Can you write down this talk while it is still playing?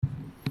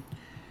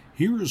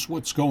Here's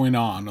what's going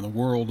on in the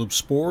world of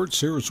sports.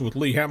 Here's what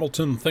Lee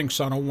Hamilton thinks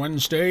on a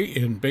Wednesday.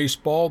 In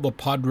baseball, the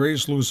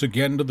Padres lose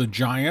again to the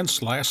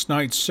Giants. Last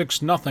night,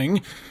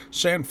 6-0.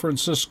 San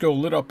Francisco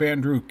lit up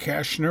Andrew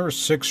Cashner,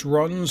 6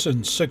 runs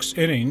in 6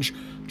 innings.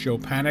 Joe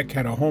Panik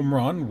had a home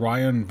run.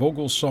 Ryan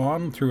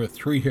Vogelsong threw a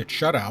 3-hit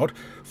shutout.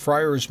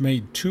 Friars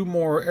made 2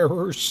 more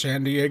errors.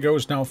 San Diego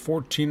is now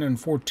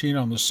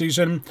 14-14 on the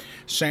season.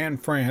 San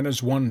Fran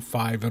has won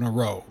 5 in a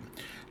row.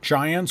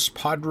 Giants,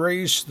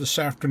 Padres this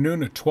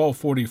afternoon at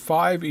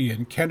 12:45.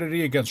 Ian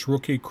Kennedy against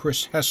rookie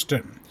Chris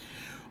Heston.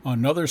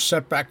 Another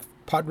setback,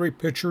 Padre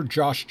pitcher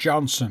Josh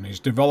Johnson. He's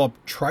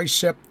developed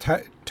tricep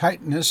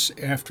tightness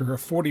after a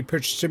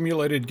 40-pitch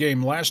simulated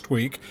game last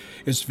week.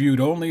 It's viewed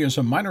only as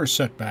a minor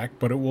setback,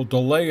 but it will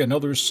delay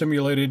another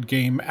simulated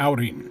game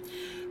outing.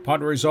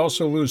 Padres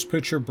also lose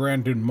pitcher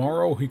Brandon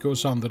Morrow. He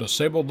goes on the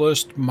disabled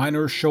list.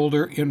 Minor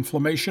shoulder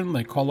inflammation.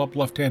 They call up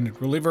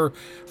left-handed reliever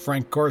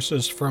Frank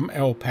Garces from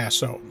El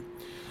Paso.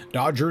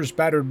 Dodgers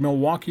battered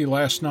Milwaukee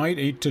last night,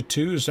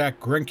 8-2. Zach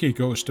Greinke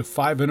goes to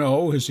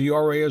 5-0. His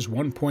ERA is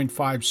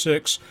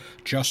 1.56.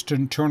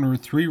 Justin Turner,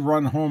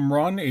 3-run home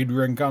run.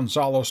 Adrian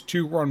Gonzalez,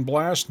 2-run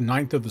blast,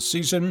 9th of the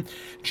season.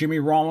 Jimmy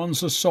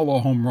Rollins, a solo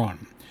home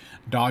run.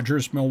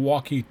 Dodgers,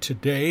 Milwaukee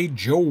today.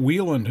 Joe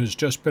Wheeland has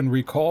just been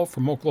recalled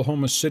from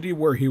Oklahoma City,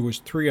 where he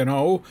was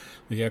 3-0.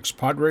 The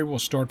ex-Padre will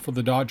start for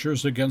the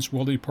Dodgers against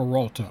Willie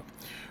Peralta.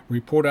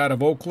 Report out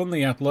of Oakland,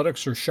 the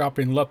Athletics are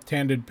shopping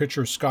left-handed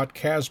pitcher Scott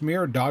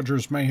Kazmir.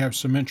 Dodgers may have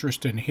some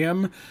interest in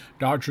him.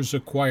 Dodgers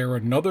acquire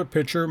another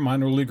pitcher,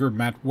 minor leaguer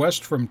Matt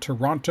West from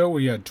Toronto.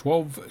 He had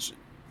 12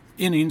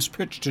 innings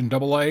pitched in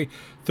Double-A,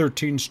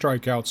 13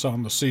 strikeouts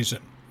on the season.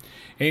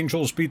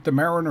 Angels beat the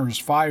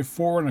Mariners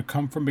 5-4 in a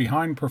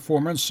come-from-behind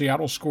performance.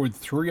 Seattle scored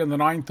 3 in the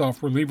 9th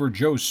off reliever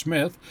Joe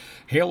Smith.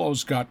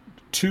 Halos got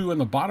 2 in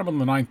the bottom of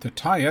the 9th to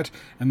tie it,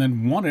 and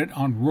then won it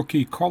on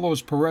rookie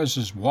Carlos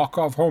Perez's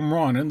walk-off home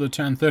run in the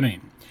 10th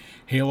inning.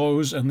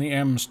 Halos and the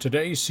M's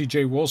today.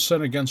 C.J.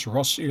 Wilson against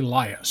Russ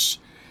Elias.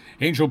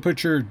 Angel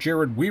pitcher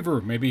Jared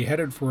Weaver may be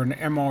headed for an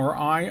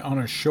MRI on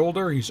his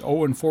shoulder. He's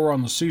 0-4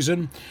 on the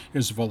season.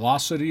 His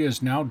velocity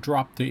has now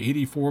dropped to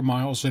 84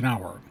 miles an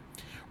hour.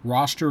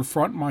 Roster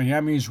front,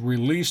 Miami's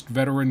released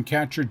veteran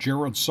catcher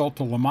Jared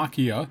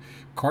Saltalamacchia.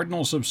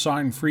 Cardinals have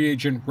signed free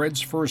agent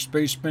Reds first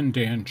baseman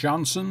Dan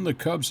Johnson. The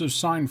Cubs have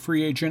signed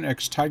free agent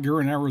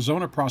ex-Tiger and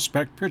Arizona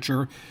prospect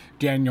pitcher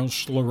Daniel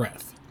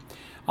Schlereth.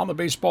 On the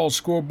baseball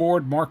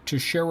scoreboard, Mark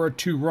Teixeira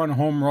 2-run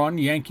home run.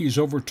 Yankees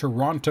over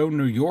Toronto.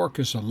 New York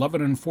is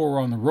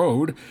 11-4 on the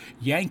road.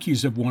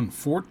 Yankees have won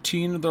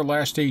 14 of their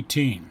last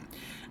 18.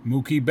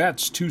 Mookie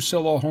Betts, 2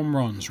 solo home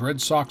runs.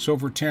 Red Sox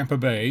over Tampa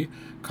Bay.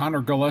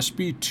 Connor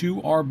Gillespie, 2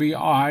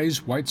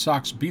 RBIs. White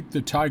Sox beat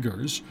the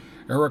Tigers.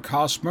 Eric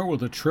Hosmer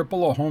with a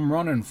triple, a home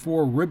run, and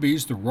 4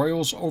 ribbies. The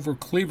Royals over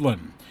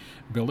Cleveland.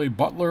 Billy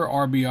Butler,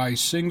 RBI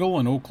single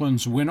in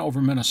Oakland's win over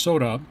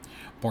Minnesota.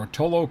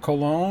 Bartolo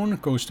Colon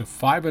goes to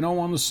 5-0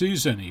 on the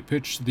season. He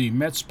pitched the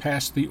Mets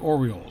past the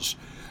Orioles.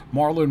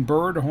 Marlon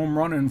Byrd, home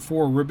run and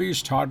 4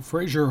 ribbies. Todd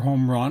Frazier,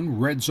 home run.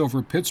 Reds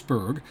over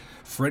Pittsburgh.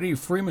 Freddie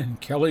Freeman,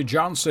 Kelly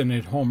Johnson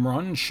hit home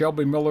run.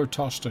 Shelby Miller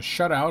tossed a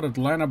shutout.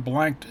 Atlanta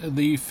blanked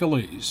the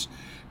Phillies.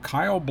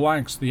 Kyle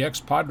Blanks, the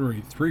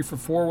ex-Padre,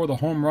 3-for-4 with a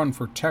home run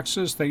for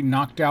Texas. They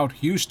knocked out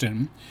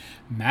Houston.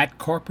 Matt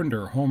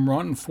Carpenter, home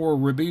run, 4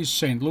 ribbies.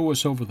 St.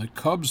 Louis over the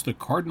Cubs. The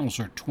Cardinals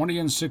are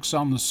 20-6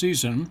 on the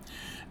season.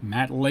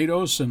 Matt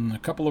Latos and a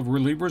couple of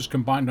relievers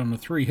combined on a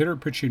 3-hitter,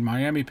 pitching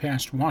Miami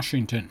past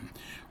Washington.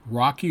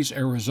 Rockies,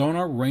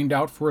 Arizona, rained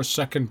out for a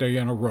second day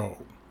in a row.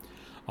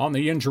 On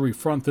the injury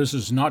front, this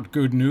is not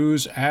good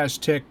news.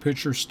 Aztec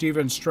pitcher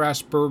Steven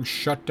Strasburg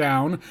shut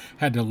down,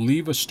 had to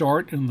leave a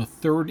start in the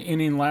 3rd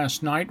inning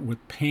last night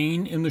with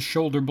pain in the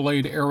shoulder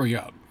blade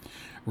area.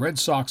 Red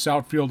Sox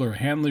outfielder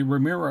Hanley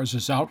Ramirez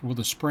is out with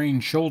a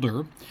sprained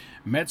shoulder.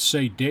 Mets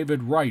say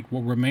David Wright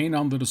will remain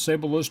on the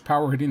disabled list,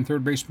 power-hitting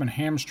third baseman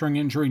hamstring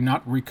injury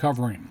not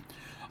recovering.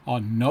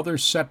 Another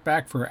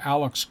setback for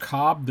Alex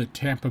Cobb, the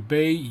Tampa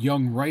Bay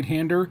young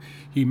right-hander.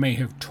 He may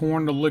have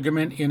torn the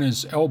ligament in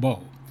his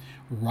elbow.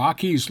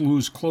 Rockies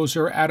lose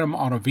closer Adam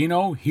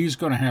Ottavino. He's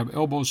going to have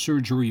elbow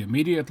surgery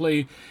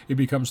immediately. He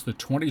becomes the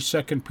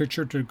 22nd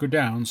pitcher to go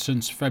down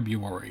since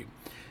February.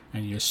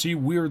 And you see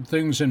weird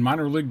things in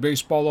minor league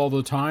baseball all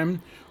the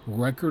time.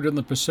 Record in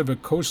the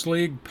Pacific Coast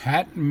League,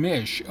 Pat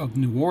Mish of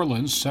New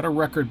Orleans set a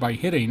record by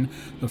hitting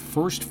the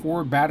first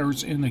 4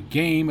 batters in the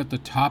game at the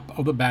top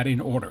of the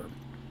batting order.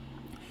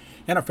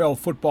 NFL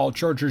football,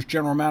 Chargers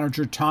general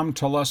manager Tom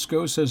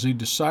Telesco says he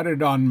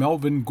decided on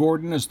Melvin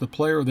Gordon as the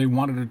player they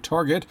wanted to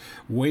target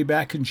way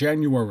back in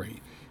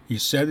January. He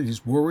said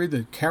he's worried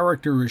that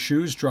character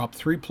issues dropped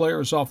 3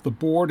 players off the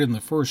board in the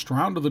first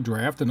round of the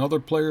draft and other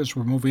players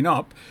were moving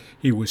up.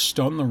 He was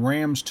stunned the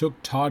Rams took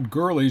Todd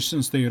Gurley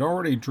since they had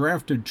already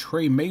drafted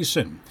Trey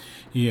Mason.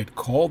 He had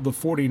called the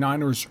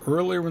 49ers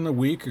earlier in the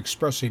week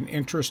expressing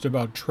interest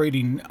about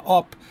trading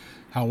up.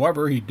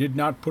 However, he did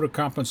not put a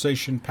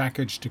compensation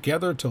package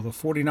together till the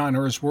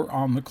 49ers were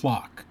on the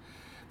clock.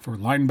 For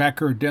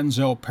linebacker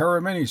Denzel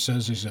Perryman, he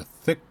says he's a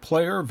thick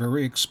player,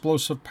 very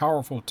explosive,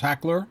 powerful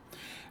tackler.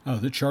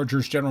 The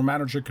Chargers general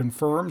manager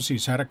confirms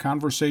he's had a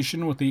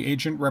conversation with the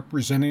agent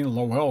representing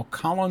La'el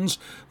Collins,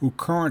 who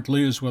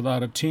currently is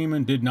without a team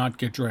and did not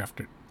get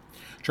drafted.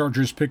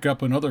 Chargers pick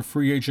up another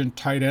free agent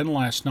tight end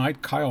last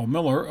night, Kyle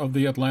Miller of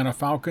the Atlanta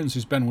Falcons.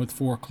 He's been with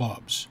 4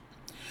 clubs.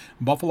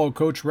 Buffalo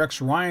coach Rex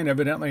Ryan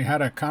evidently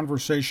had a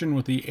conversation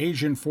with the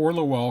agent for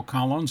La'el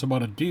Collins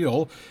about a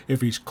deal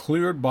if he's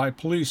cleared by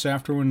police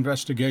after an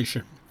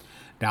investigation.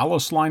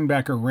 Dallas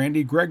linebacker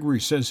Randy Gregory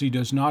says he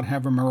does not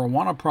have a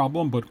marijuana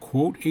problem, but,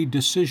 quote, a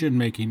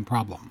decision-making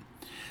problem.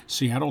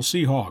 Seattle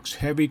Seahawks,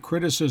 heavy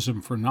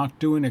criticism for not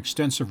doing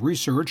extensive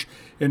research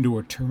into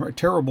a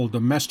terrible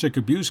domestic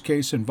abuse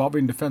case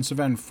involving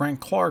defensive end Frank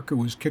Clark, who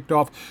was kicked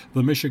off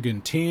the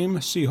Michigan team.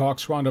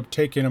 Seahawks wound up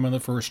taking him in the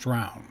first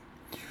round.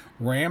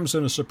 Rams,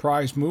 in a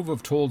surprise move,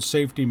 have told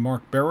safety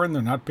Mark Barron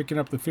they're not picking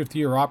up the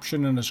 5th-year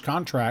option in his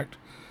contract.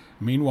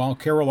 Meanwhile,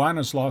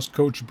 Carolina's lost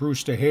coach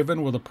Bruce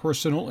DeHaven with a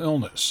personal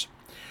illness.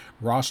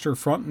 Roster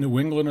front, New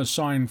England has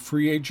signed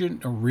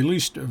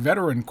released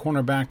veteran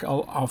cornerback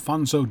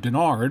Alfonso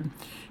Denard.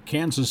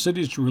 Kansas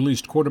City's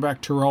released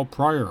quarterback Terrell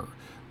Pryor.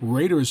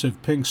 Raiders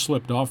have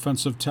pink-slipped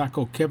offensive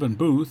tackle Kevin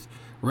Booth.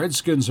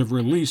 Redskins have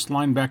released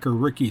linebacker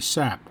Ricky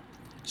Sapp.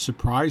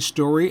 Surprise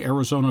story,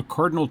 Arizona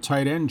Cardinal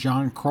tight end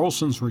John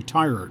Carlson's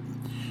retired.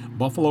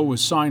 Buffalo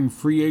has signed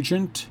free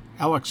agent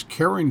Alex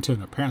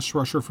Carrington, a pass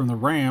rusher from the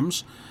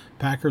Rams.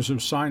 Packers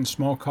have signed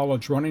small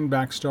college running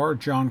back star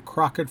John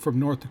Crockett from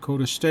North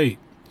Dakota State.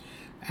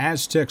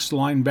 Aztecs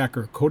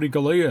linebacker Cody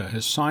Galea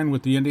has signed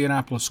with the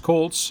Indianapolis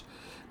Colts.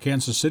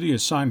 Kansas City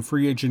has signed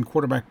free agent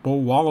quarterback Bo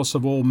Wallace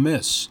of Ole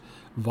Miss.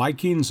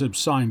 Vikings have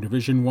signed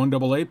Division I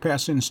AA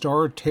passing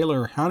star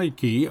Taylor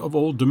Heinicke of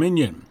Old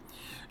Dominion.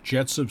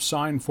 Jets have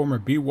signed former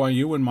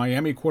BYU and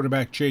Miami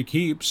quarterback Jake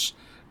Heaps.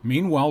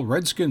 Meanwhile,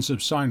 Redskins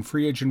have signed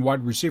free agent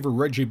wide receiver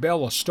Reggie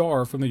Bell, a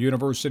star from the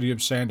University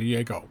of San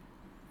Diego.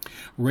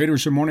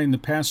 Raiders are mourning the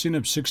passing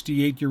of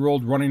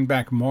 68-year-old running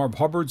back Marv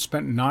Hubbard,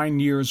 spent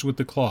 9 years with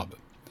the club.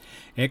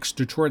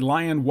 Ex-Detroit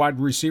Lion wide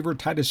receiver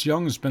Titus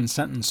Young has been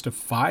sentenced to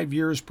 5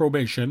 years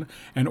probation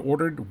and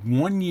ordered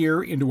 1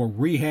 year into a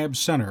rehab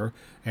center.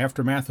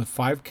 Aftermath of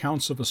 5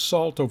 counts of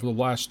assault over the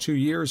last 2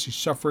 years, he's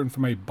suffering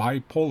from a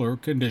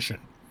bipolar condition.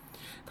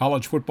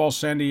 College football,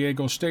 San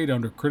Diego State,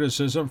 under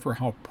criticism for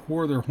how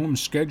poor their home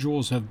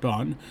schedules have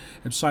been,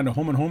 have signed a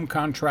home-and-home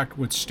contract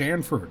with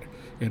Stanford.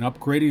 In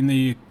upgrading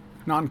the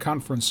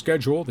non-conference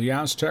schedule, the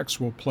Aztecs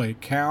will play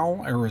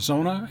Cal,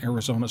 Arizona,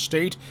 Arizona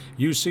State,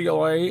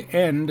 UCLA,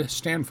 and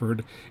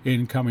Stanford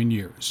in coming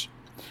years.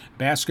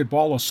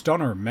 Basketball, a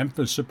stunner.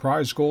 Memphis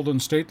surprised Golden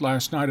State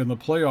last night in the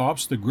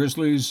playoffs. The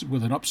Grizzlies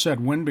with an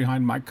upset win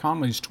behind Mike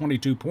Conley's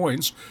 22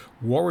 points.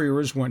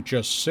 Warriors went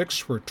just 6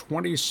 for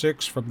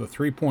 26 from the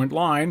three-point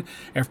line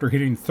after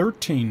hitting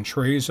 13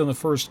 treys in the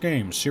first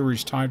game.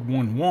 Series tied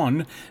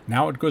 1-1.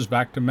 Now it goes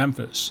back to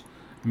Memphis.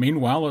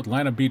 Meanwhile,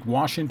 Atlanta beat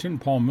Washington.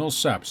 Paul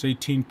Millsap's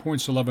 18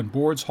 points, 11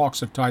 boards. Hawks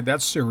have tied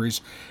that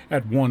series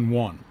at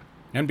 1-1.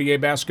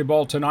 NBA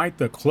basketball tonight.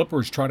 The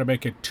Clippers try to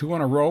make it 2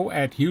 in a row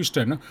at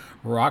Houston.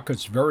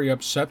 Rockets very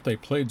upset they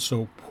played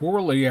so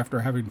poorly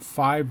after having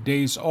 5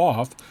 days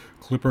off.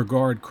 Clipper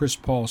guard Chris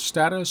Paul's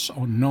status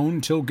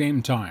unknown till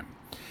game time.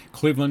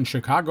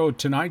 Cleveland-Chicago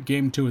tonight,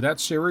 Game 2 of that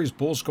series.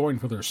 Bulls going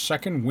for their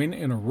 2nd win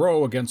in a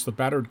row against the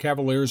battered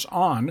Cavaliers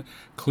on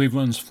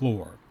Cleveland's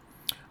floor.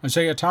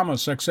 Isaiah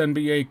Thomas,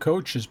 ex-NBA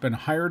coach, has been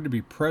hired to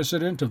be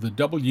president of the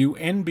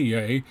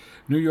WNBA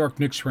New York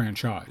Knicks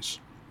franchise.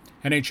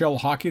 NHL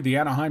hockey, the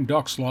Anaheim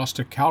Ducks lost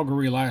to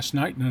Calgary last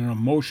night in an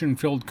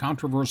emotion-filled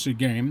controversy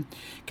game.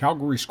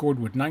 Calgary scored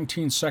with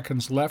 19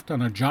 seconds left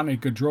on a Johnny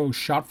Gaudreau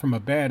shot from a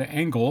bad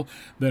angle,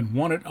 then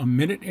won it a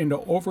minute into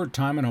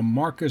overtime in a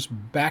Marcus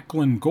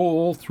Backlund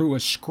goal through a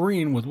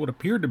screen with what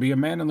appeared to be a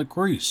man in the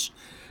crease.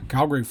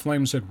 Calgary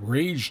Flames had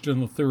raged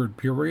in the third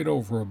period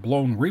over a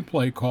blown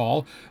replay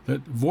call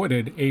that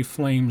voided a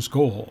Flames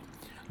goal.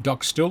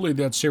 Ducks still lead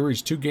that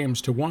series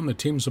 2-1. The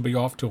teams will be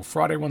off till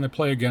Friday when they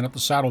play again at the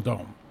Saddle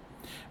Dome.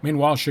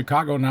 Meanwhile,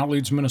 Chicago now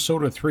leads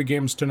Minnesota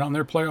 3-0 in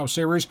their playoff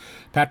series.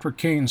 Patrick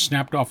Kane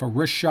snapped off a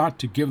wrist shot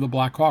to give the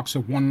Blackhawks a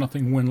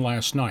 1-0 win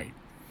last night.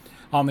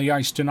 On the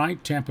ice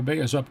tonight, Tampa Bay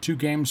is up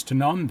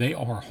 2-0. They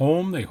are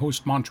home. They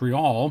host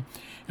Montreal.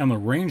 And the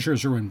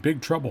Rangers are in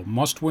big trouble.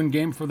 Must-win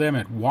game for them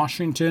at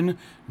Washington.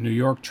 New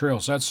York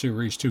trails that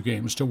series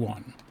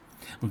 2-1.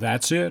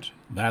 That's it.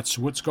 That's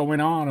what's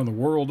going on in the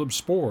world of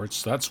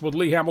sports. That's what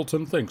Lee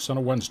Hamilton thinks on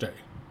a Wednesday.